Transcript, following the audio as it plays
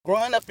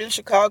Growing up in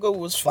Chicago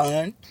was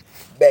fun.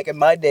 Back in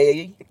my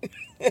day,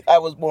 I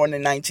was born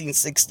in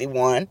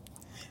 1961,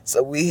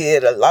 so we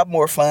had a lot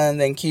more fun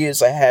than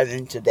kids are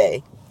having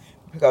today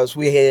because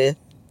we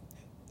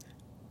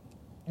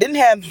didn't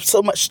have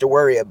so much to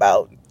worry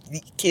about.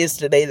 The kids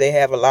today, they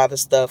have a lot of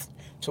stuff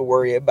to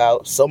worry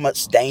about, so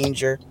much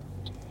danger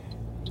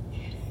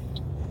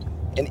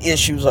and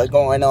issues are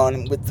going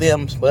on with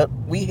them, but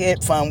we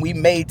had fun. We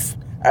made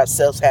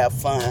ourselves have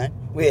fun.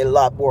 We had a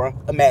lot more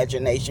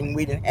imagination.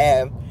 We didn't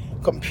have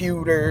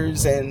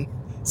computers and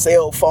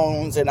cell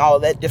phones and all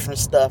that different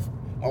stuff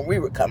when we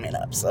were coming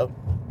up, so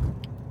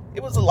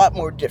it was a lot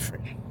more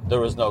different. There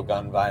was no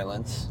gun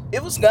violence.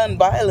 It was gun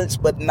violence,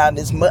 but not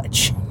as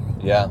much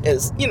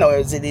as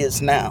it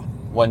is now.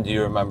 When do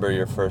you remember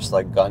your first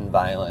gun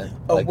violence?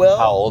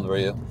 How old were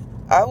you?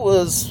 I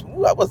was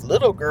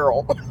little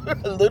girl,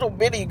 a little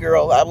bitty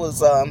girl. I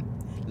was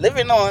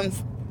living on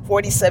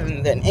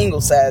 47th and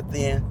Ingleside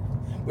then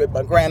with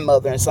my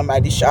grandmother, and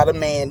somebody shot a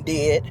man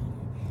dead,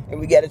 and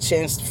we got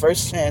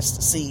first chance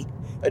to see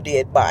a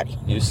dead body.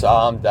 You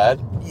saw him dead?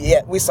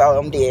 Yeah, we saw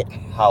him dead.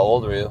 How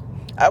old were you?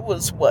 I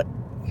was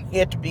he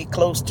had to be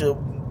close to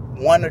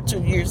 1 or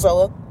 2 years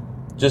old.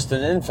 Just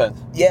an infant?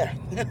 Yeah.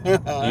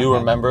 You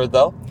remember it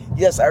though?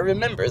 Yes, I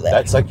remember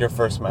that. That's your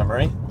first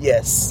memory?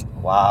 Yes.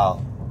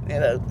 Wow.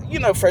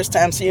 First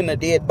time seeing a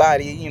dead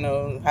body,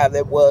 how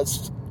that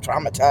was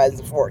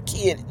traumatizing for a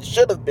kid. It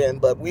should have been,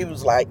 but we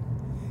was like,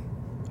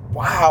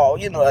 wow,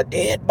 a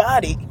dead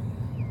body.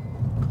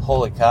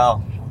 Holy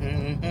cow.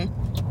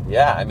 Mm-hmm.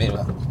 Yeah, I mean,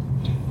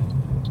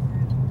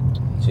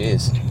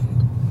 geez.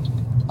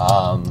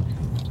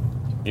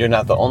 You're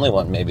not the only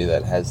one maybe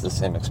that has the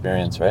same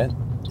experience, right?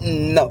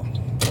 No.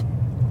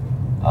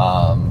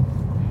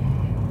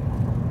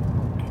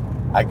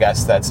 I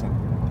guess has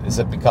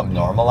it become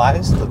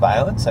normalized, the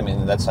violence? I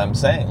mean, that's what I'm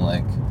saying,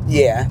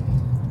 Yeah.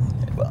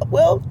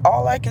 Well,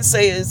 all I can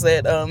say is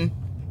that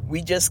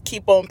we just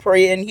keep on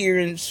praying here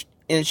in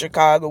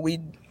Chicago.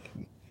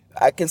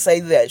 I can say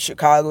that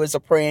Chicago is a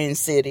praying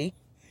city,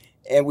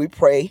 and we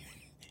pray,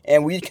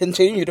 and we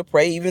continue to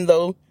pray, even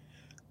though,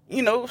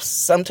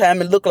 sometimes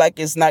it look like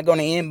it's not going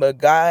to end, but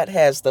God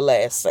has the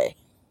last say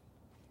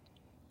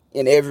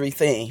in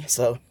everything,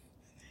 so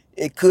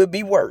it could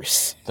be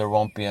worse. There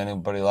won't be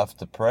anybody left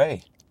to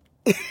pray.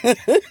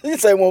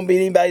 There won't be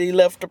anybody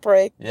left to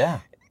pray?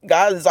 Yeah.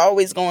 God is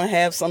always going to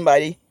have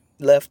somebody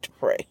left to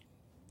pray.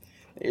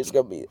 There's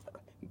going to be,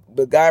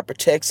 but God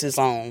protects his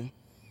own.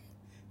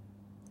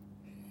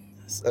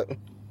 So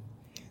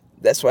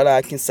that's what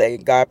I can say.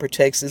 God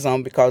protects his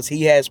own because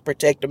he has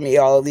protected me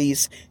all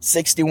these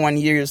 61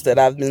 years that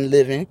I've been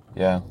living.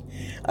 Yeah.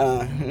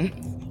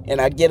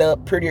 And I get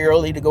up pretty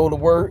early to go to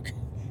work,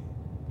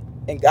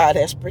 and God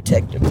has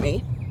protected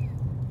me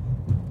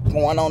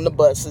going on the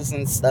buses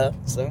and stuff.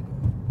 So,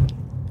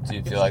 do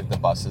you feel like the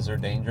buses are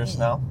dangerous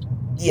now?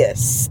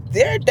 Yes,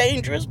 they're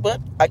dangerous,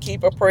 but I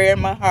keep a prayer in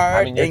my heart.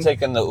 I mean, you're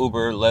taking the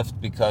Uber Lyft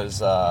because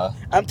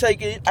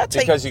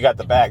because you got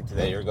the bag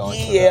today. You're going.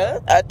 Yeah,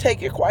 I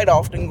take it quite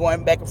often,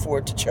 going back and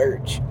forth to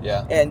church.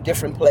 Yeah, and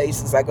different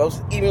places. I go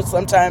even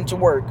sometimes to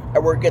work. I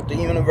work at the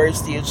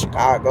University of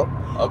Chicago.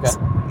 Okay.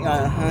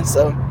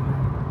 So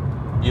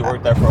you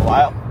worked there for a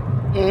while.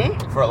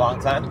 Mm-hmm. For a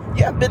long time.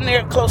 Yeah, I've been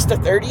there close to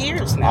 30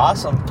 years now.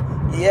 Awesome.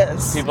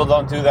 Yes. People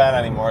don't do that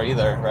anymore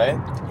either, right?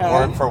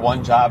 Work for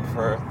one job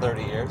for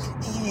 30 years.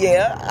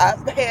 Yeah,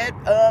 I've had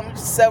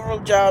several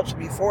jobs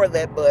before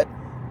that, but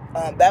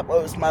that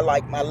was my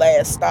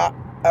last stop.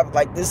 I was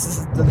like, this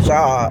is the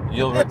job.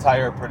 You'll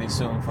retire pretty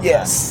soon from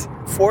Yes,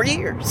 4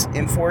 years.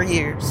 In 4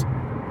 years.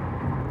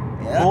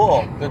 Yeah.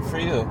 Cool. Good for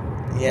you.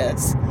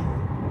 Yes.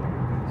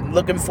 I'm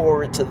looking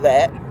forward to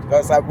that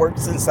because I've worked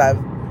since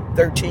I'm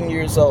 13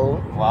 years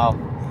old. Wow.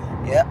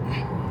 Yep.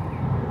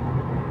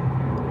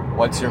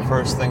 What's your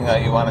first thing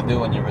that you want to do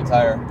when you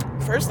retire?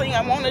 First thing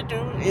I want to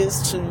do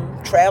is to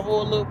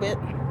travel a little bit.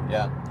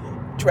 Yeah.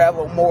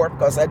 Travel more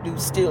because I do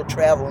still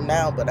travel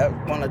now, but I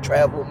want to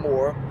travel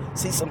more,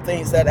 see some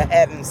things that I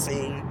haven't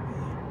seen,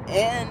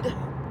 and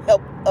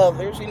help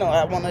others.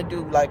 I want to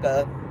do like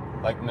a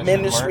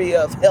ministry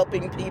of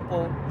helping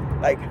people,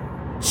 like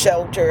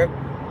shelter,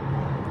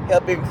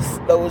 helping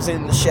those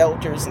in the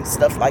shelters and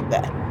stuff like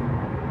that.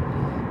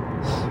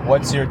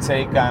 What's your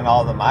take on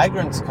all the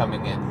migrants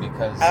coming in?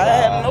 Because I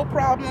have no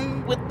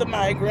problem with the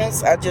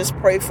migrants. I just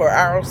pray for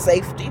our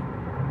safety.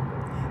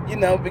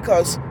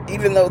 Because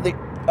even though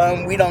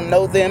we don't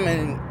know them,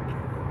 and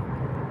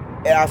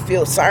I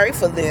feel sorry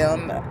for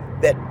them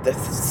that the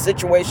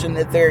situation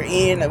that they're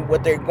in and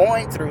what they're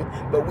going through,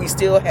 but we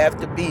still have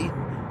to be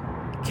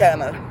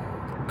kind of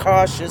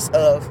cautious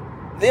of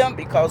them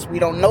because we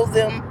don't know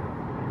them.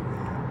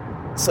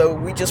 So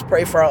we just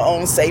pray for our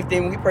own safety,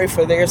 and we pray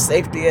for their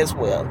safety as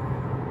well.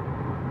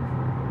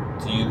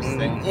 Do you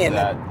think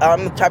that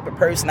I'm the type of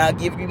person, I'll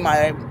give you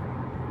my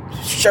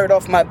shirt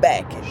off my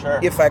back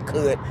if I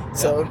could. Yeah.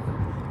 So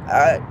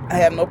I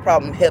have no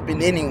problem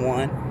helping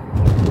anyone.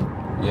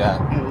 Yeah.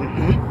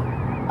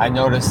 Mm-hmm. I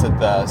noticed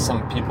that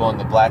some people in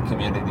the black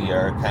community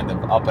are kind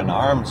of up in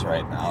arms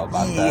right now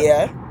about that.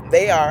 Yeah,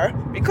 They are,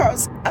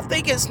 because I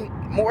think it's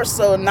more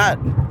so not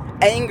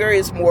anger,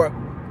 it's more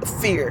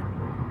fear,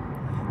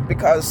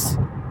 because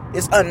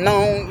it's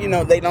unknown.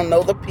 They don't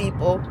know the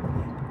people,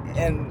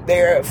 and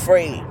they're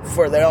afraid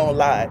for their own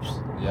lives.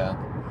 Yeah.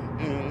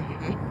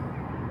 Mm-hmm.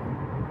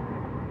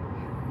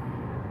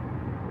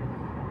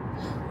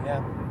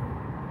 Yeah.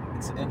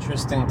 It's an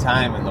interesting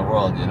time in the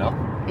world,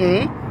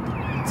 Mm-hmm.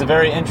 It's a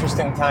very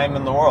interesting time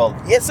in the world.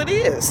 Yes, it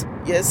is.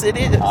 Yes, it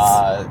is.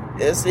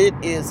 Yes, it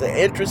is an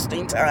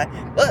interesting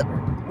time. But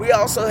we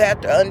also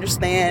have to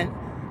understand,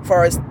 as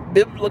far as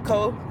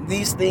biblical,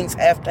 these things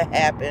have to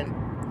happen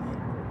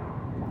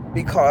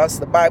because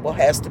the Bible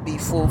has to be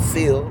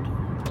fulfilled.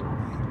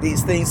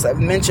 These things are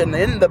mentioned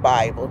in the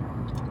Bible,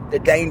 the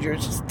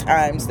dangerous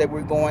times that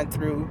we're going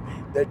through,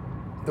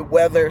 the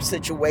weather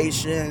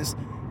situations,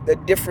 the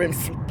different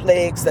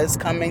plagues that's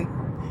coming,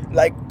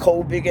 like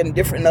COVID and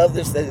different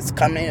others that is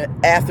coming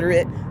after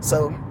it.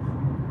 So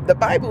the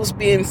Bible's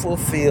being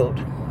fulfilled.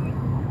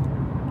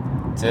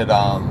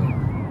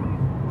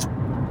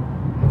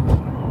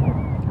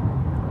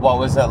 What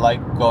was that like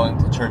going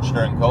to church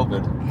during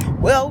COVID?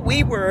 Well,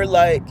 we were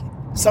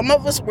some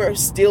of us were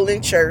still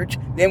in church.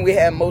 Then we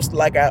had most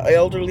our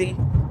elderly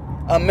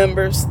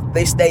members,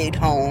 they stayed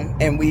home,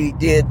 and we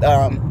did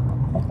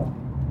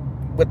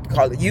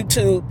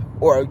YouTube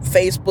or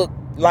Facebook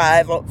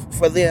Live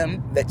for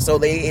them, so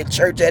they had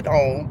church at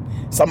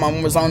home. Some of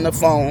them was on the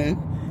phone,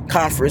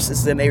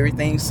 conferences and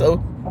everything.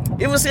 So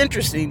it was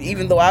interesting,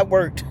 even though I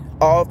worked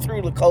all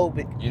through the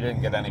COVID. You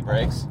didn't get any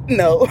breaks?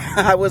 No,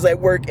 I was at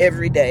work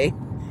every day,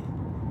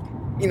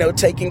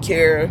 taking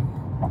care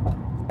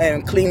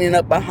and cleaning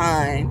up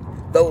behind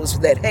those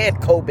that had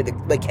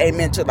COVID that came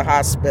into the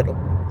hospital.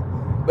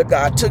 But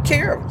God took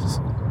care of us.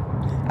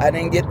 I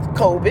didn't get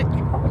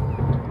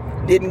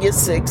COVID, didn't get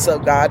sick, so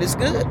God is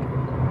good.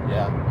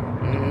 Yeah.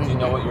 Do you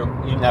know what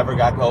you never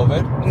got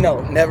COVID?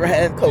 No, never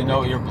had COVID. Do you know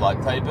what your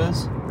blood type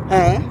is?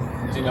 Huh?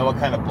 Do you know what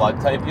kind of blood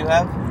type you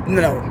have?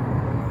 No.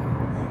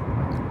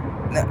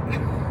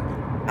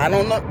 I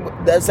don't know.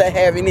 Does that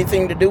have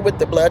anything to do with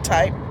the blood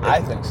type?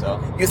 I think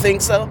so. You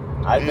think so?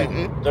 I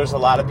think there's a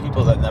lot of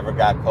people that never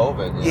got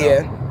COVID.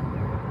 Yeah.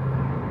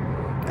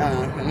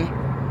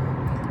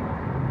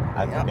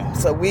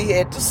 So we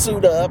had to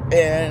suit up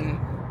and...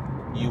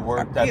 You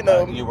worked at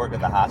you work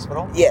at the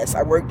hospital? Yes,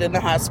 I worked in the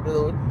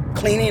hospital,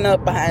 cleaning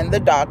up behind the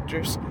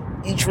doctors.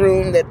 Each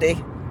room that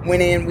they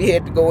went in, we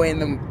had to go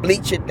in and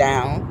bleach it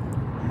down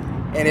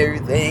and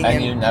everything.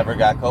 And you never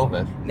got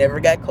COVID? Never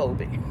got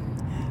COVID.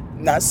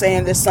 Not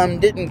saying that some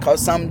didn't,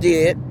 because some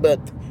did, but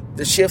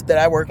the shift that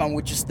I work on,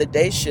 which is the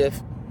day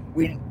shift,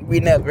 we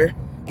never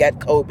got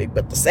COVID,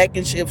 but the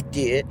second shift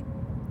did.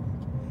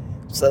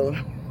 So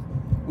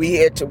we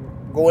had to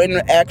go in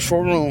the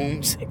actual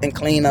rooms and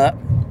clean up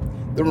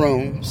the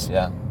rooms.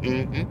 Yeah.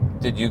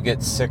 Did you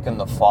get sick in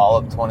the fall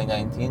of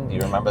 2019? Do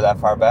you remember that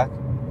far back?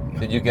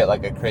 Did you get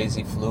a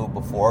crazy flu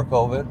before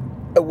COVID?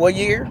 What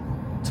year?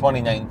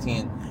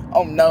 2019.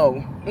 Oh,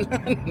 no.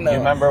 No. You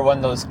remember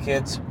when those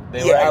kids,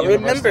 they were at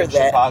University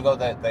of Chicago,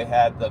 that they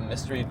had the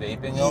mystery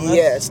vaping illness?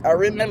 Yes, I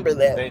remember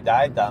that. They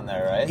died down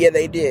there, right? Yeah,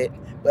 they did.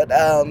 But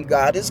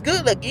God is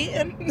good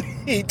again.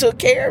 He took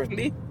care of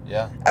me.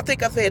 Yeah. I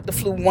think I've had the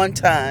flu one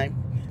time.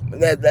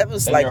 That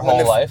was in your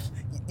whole life?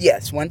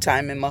 Yes, one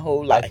time in my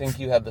whole life. I think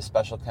you have the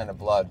special kind of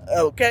blood.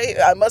 Okay,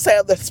 I must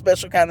have the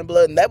special kind of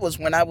blood, and that was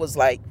when I was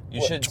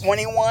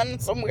 21,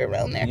 somewhere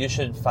around there. You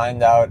should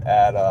find out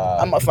at...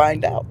 I'm going to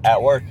find out.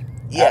 At work.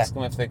 Yeah. Ask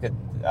them if they could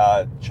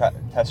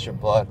test your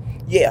blood.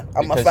 Yeah,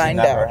 I'm going to find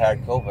out. Because you never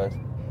had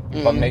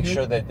COVID. But make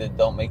sure that they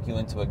don't make you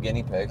into a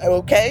guinea pig.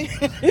 Okay.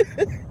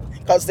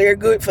 Because they're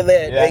good for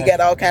that. Yeah. They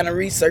got all kind of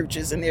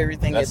researchers and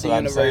everything at the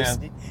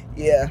university.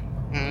 Yeah.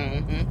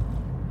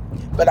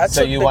 But I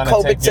took the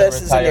COVID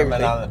tests and everything. So you want to take your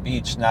retirement on the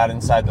beach, not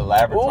inside the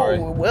laboratory?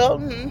 Oh, well,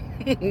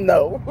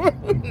 no.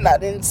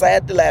 Not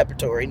inside the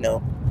laboratory,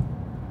 no.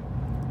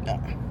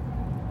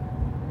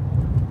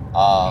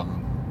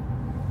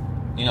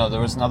 There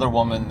was another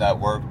woman that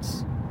worked.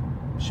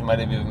 She might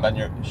have even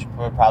been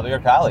probably your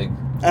colleague.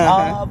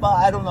 But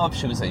I don't know if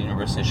she was at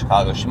University of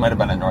Chicago. She might have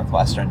been at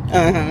Northwestern.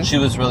 She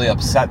was really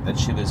upset that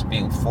she was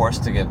being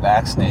forced to get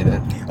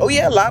vaccinated. Oh,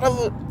 yeah. A lot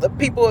of the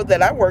people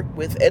that I worked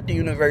with at the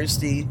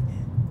university,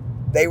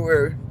 they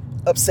were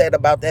upset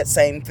about that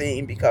same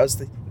thing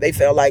because they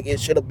felt like it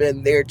should have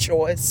been their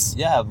choice.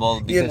 Yeah,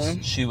 well,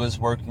 because she was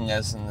working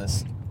in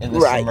this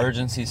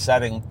emergency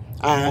setting,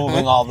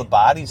 moving all the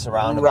bodies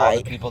around of all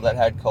the people that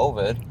had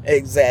COVID.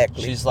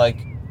 Exactly. She's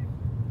like,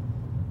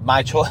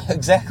 my choice.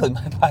 Exactly,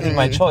 my body,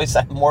 my choice.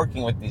 I'm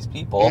working with these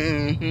people,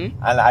 and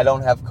I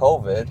don't have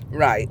COVID.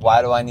 Right.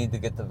 Why do I need to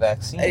get the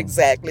vaccine?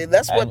 Exactly.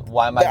 That's what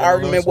the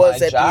argument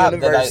was at the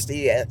university.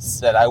 Yes.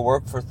 That I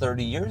worked for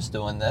 30 years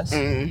doing this.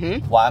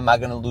 Why am I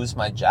going to lose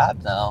my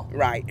job now?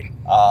 Right.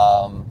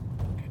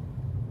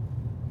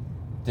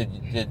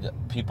 Did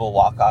people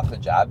walk off the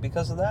job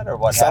because of that, or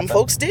what Some happened? Some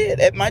folks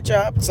did at my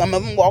job. Some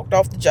of them walked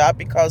off the job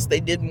because they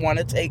didn't want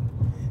to take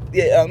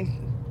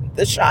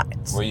the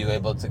shots. Were you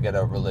able to get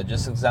a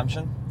religious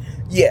exemption?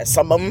 Yes,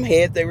 some of them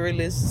had their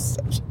religious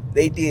exemption.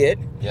 They did.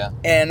 Yeah.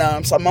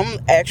 And some of them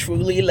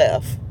actually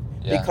left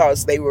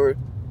because they were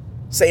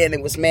saying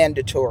it was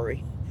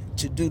mandatory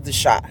to do the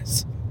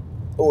shots,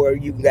 or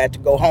you got to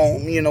go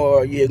home,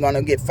 or you're going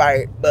to get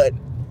fired. But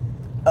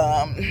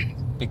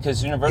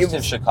because University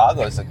of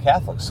Chicago is a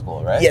Catholic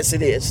school, right? Yes,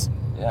 it is.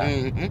 Yeah.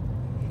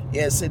 Mm-hmm.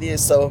 Yes, it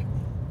is. So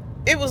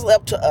it was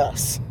up to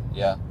us.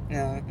 Yeah.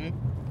 Mm-hmm.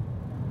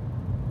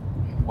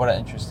 What an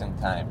interesting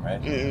time,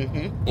 right?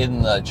 Mm-hmm.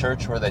 In the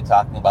church, were they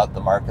talking about the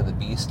mark of the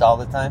beast all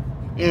the time?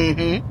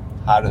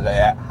 Mm-hmm. How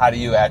do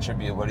you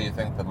attribute, what do you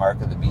think the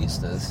mark of the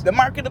beast is? The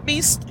mark of the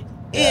beast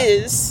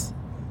is,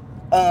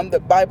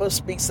 the Bible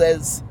speaks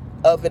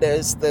of it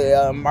as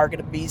the mark of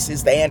the beast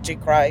is the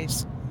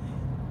Antichrist.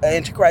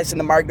 Antichrist and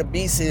the mark of the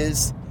beast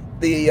is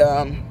the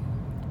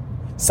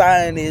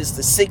sign is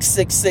the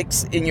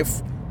 666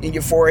 in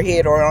your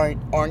forehead or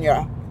on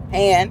your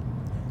hand.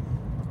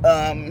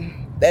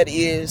 That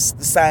is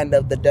the sign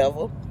of the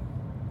devil.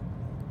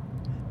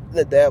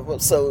 The devil.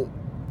 So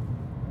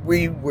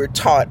we were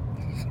taught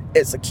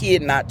as a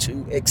kid not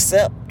to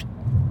accept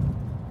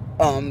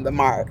the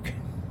mark,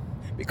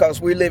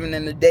 because we're living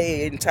in a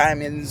day and time,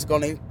 and it's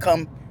going to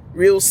come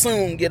real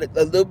soon, get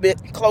a little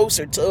bit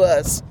closer to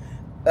us.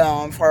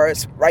 For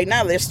us right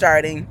now, they're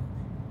starting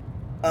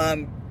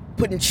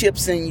putting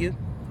chips in you,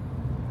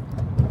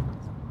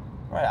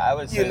 right? I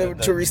would say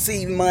to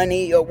receive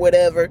money or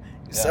whatever.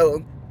 Yeah.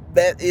 So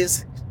that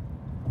is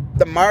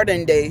the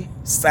modern day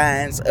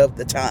signs of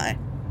the time,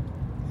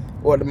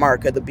 or the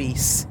mark of the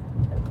beast.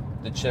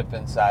 The chip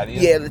inside of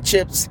you? Yeah, the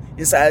chips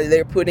inside.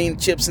 They're putting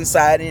chips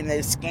inside and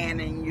they're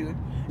scanning you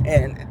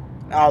and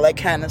all that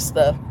kind of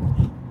stuff.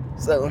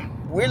 So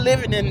we're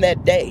living in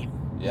that day.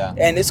 Yeah.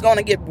 And it's going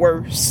to get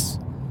worse.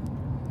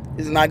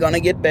 It's not going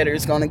to get better.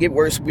 It's going to get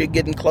worse. We're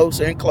getting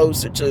closer and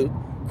closer to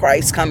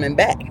Christ coming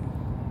back.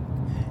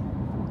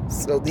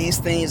 So these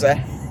things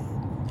are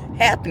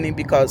happening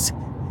because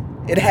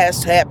it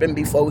has to happen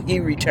before he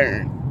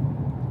returns.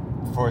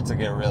 For it to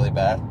get really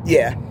bad?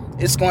 Yeah.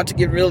 It's going to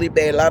get really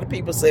bad. A lot of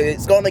people say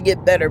it's going to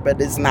get better, but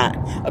it's not.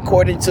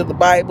 According to the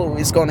Bible,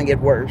 it's going to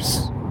get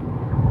worse.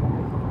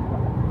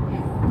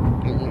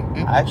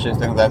 Mm-hmm. I actually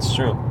think that's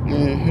true.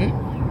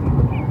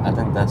 Mm-hmm. I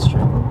think that's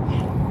true.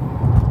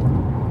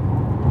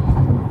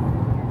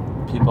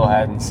 People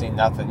hadn't seen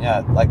nothing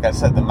yet. Like I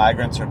said, the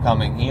migrants are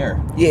coming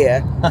here.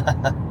 Yeah.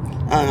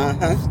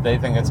 They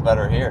think it's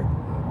better here.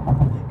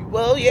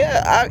 Well,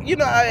 yeah. I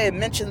had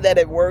mentioned that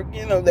at work.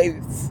 They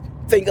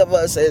think of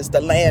us as the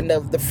land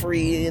of the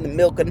free and the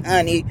milk and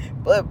honey,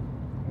 but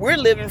we're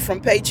living from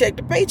paycheck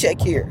to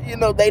paycheck here.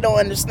 They don't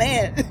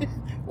understand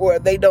or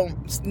they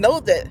don't know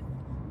that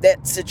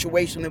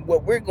situation and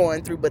what we're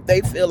going through, but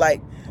they feel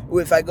like,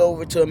 well, if I go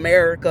over to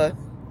America,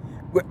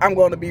 I'm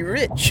going to be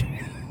rich.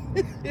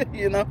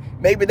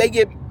 Maybe they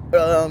give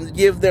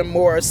them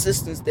more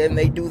assistance than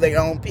they do their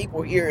own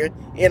people here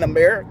in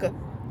America,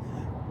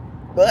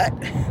 but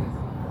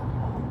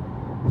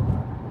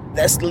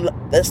that's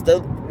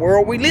the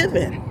world we live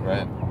in.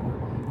 Right.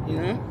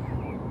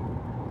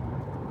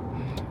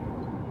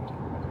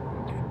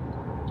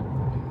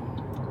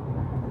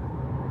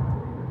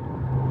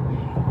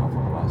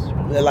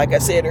 Like I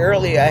said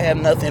earlier, I have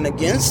nothing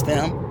against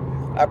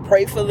them. I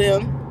pray for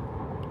them,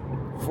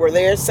 for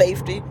their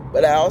safety,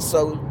 but I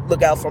also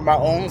look out for my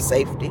own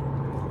safety.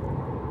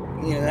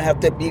 I have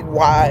to be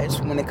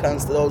wise when it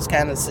comes to those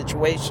kind of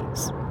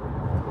situations.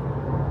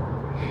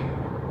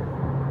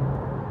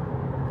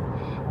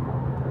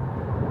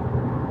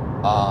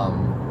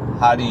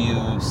 How do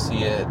you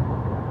see it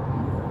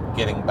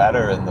getting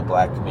better in the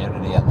black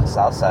community on the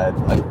south side?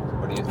 Like,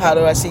 what do you think? How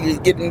do I see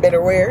it getting better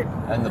where?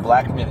 In the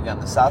black community on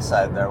the south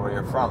side there, where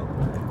you're from.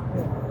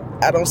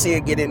 I don't see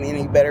it getting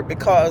any better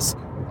because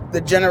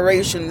the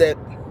generation that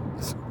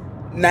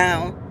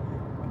now,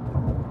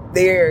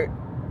 they're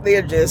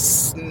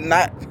just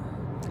not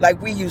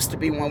like we used to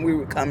be when we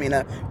were coming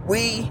up.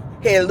 We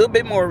had a little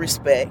bit more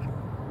respect.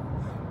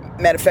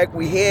 Matter of fact,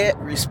 we had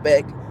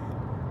respect.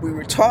 We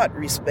were taught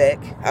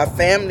respect. Our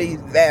family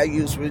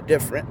values were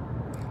different.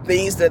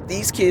 Things that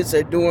these kids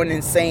are doing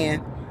and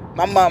saying,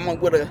 my mama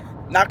would have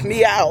knocked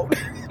me out,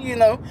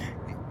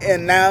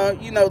 And now,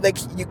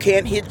 you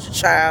can't hit your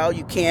child.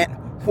 You can't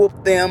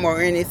whoop them or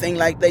anything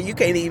like that. You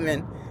can't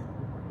even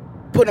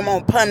put them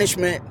on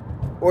punishment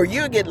or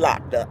you'll get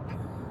locked up.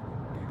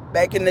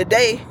 Back in the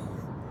day,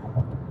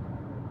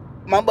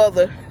 my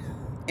mother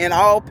and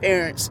all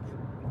parents,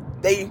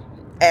 they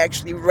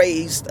actually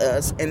raised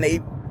us and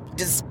they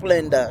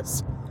disciplined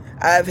us.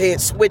 I've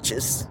had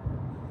switches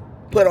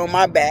put on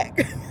my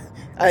back.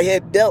 I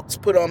had belts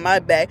put on my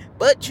back.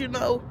 But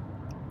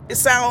it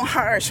sounds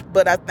harsh,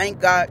 but I thank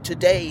God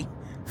today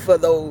for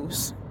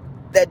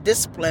that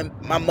discipline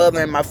my mother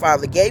and my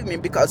father gave me,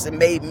 because it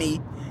made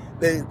me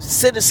the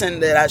citizen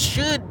that I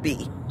should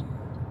be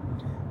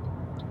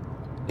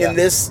in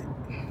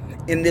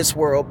this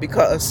world.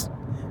 Because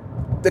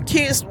the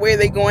kids where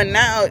they're going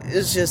now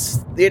is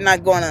just, they're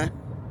not going to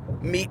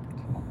meet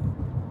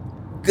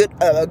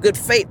good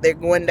fate. They're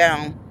going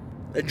down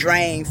the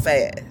drain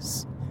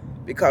fast.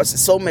 because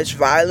there's so much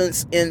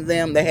violence in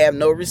them. They have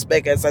no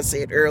respect, as I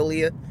said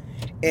earlier,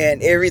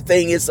 and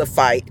everything is a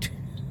fight.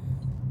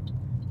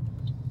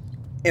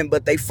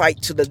 But they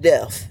fight to the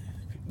death.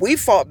 We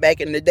fought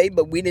back in the day,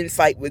 but we didn't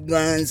fight with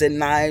guns and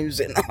knives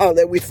and all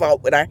that. We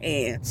fought with our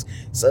hands.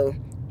 So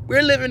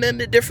we're living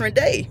in a different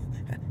day.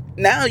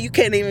 Now you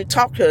can't even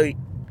talk to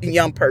a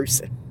young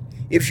person.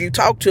 If you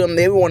talk to them,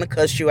 they want to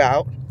cuss you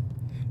out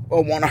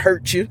or want to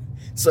hurt you.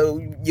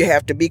 So you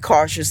have to be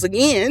cautious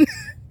again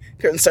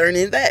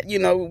concerning that.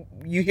 You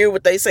hear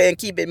what they say and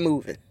keep it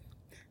moving.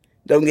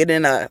 Don't get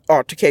in an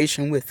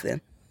altercation with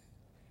them.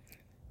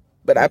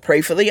 But I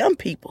pray for the young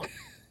people.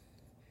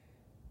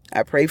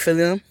 I pray for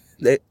them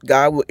that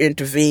God will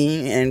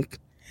intervene and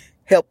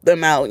help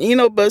them out.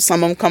 But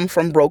some of them come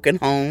from broken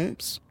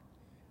homes.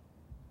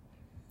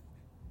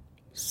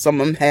 Some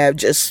of them have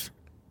just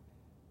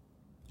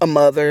a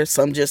mother.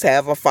 Some just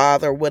have a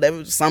father,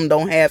 whatever. Some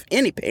don't have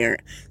any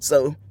parent.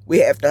 So we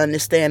have to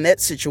understand that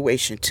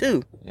situation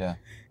too. Yeah.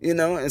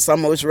 And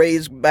some was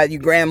raised by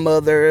your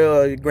grandmother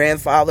or your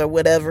grandfather,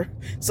 whatever.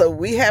 So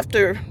we have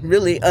to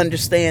really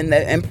understand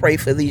that and pray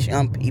for these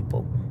young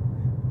people.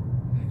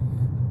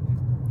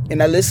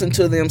 And I listen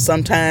to them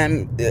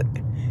sometimes.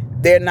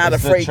 They're not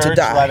afraid to die. Is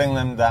the church letting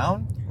them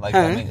down?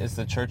 Is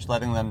the church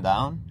letting them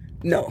down?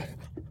 No.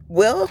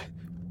 Well,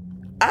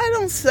 I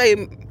don't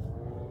say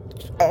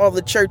all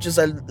the churches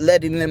are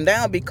letting them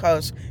down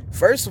because,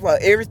 first of all,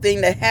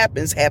 everything that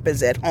happens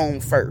at home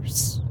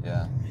first.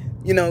 Yeah.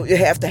 It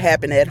have to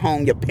happen at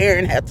home. Your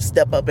parent have to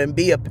step up and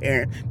be a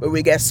parent. But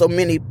we got so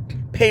many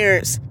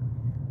parents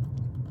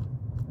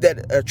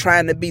that are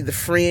trying to be the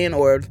friend,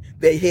 or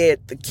they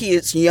had the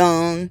kids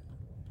young.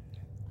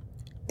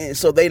 And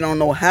so they don't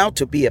know how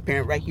to be a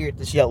parent. Right here at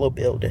this yellow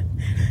building.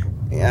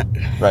 Yeah.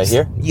 Right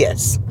here?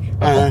 Yes.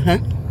 Okay. Uh-huh.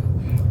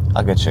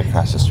 I'll get you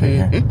across the street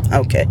here.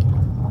 Okay.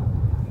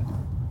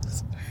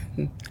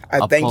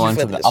 I thank you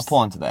for this. I'll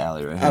pull into the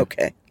alley right here.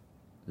 Okay.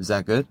 Is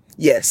that good?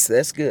 Yes,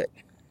 that's good.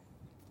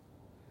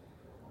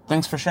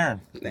 Thanks for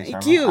sharing.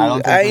 Thank you.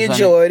 I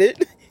enjoyed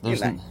it. I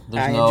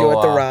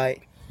enjoyed the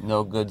ride.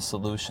 No good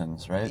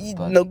solutions, right?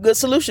 No good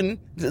solution.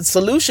 The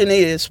solution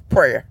is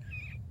prayer.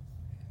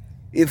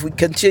 If we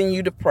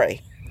continue to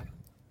pray.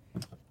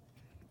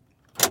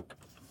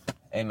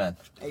 Amen.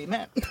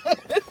 Amen.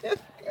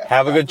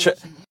 Have a good trip.